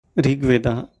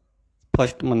Rigveda,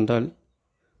 first Mandal,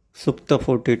 Sukta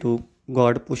 42,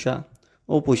 God Pusha.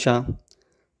 O Pusha,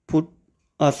 put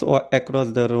us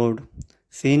across the road.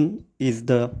 Sin is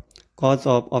the cause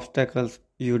of obstacles.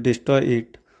 You destroy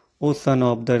it. O son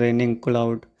of the raining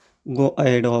cloud, go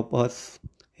ahead of us.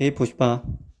 Hey Pusha,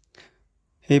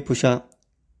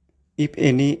 if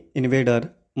any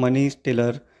invader, money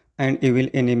stealer, and evil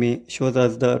enemy shows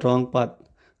us the wrong path,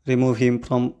 remove him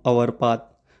from our path.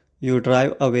 You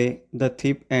drive away the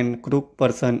thief and crook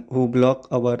person who block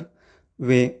our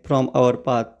way from our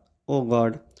path. O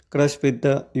God, crush with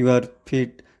your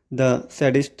feet the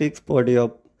sadistic body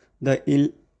of the ill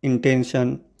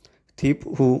intention thief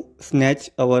who snatch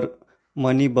our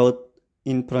money both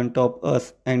in front of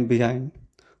us and behind.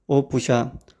 O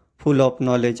Pusha, full of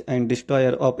knowledge and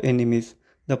destroyer of enemies,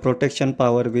 the protection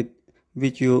power with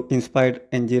which you inspired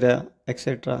Angira,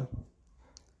 etc.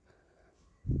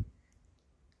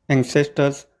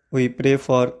 Ancestors, we pray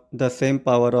for the same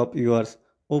power of yours.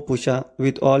 O Pusha,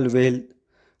 with all wealth,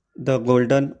 the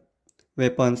golden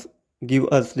weapons, give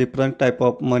us different type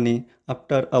of money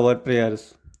after our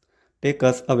prayers. Take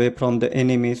us away from the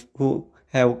enemies who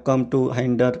have come to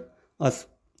hinder us.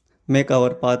 Make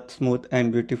our path smooth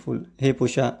and beautiful. Hey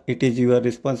Pusha, it is your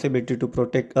responsibility to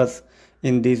protect us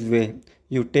in this way.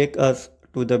 You take us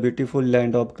to the beautiful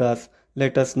land of grass.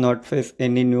 Let us not face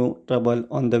any new trouble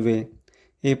on the way.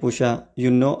 Hey Pusha, you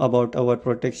know about our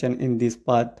protection in this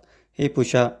path. Hey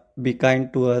Pusha, be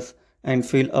kind to us and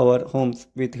fill our homes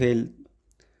with health.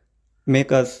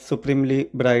 Make us supremely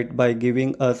bright by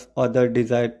giving us other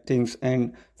desired things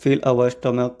and fill our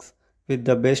stomachs with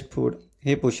the best food.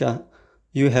 Hey Pusha,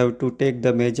 you have to take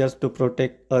the measures to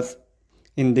protect us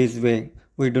in this way.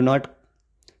 We do not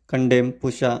condemn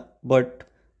Pusha but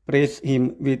praise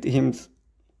him with hymns.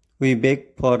 We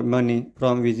beg for money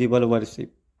from visible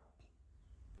worship.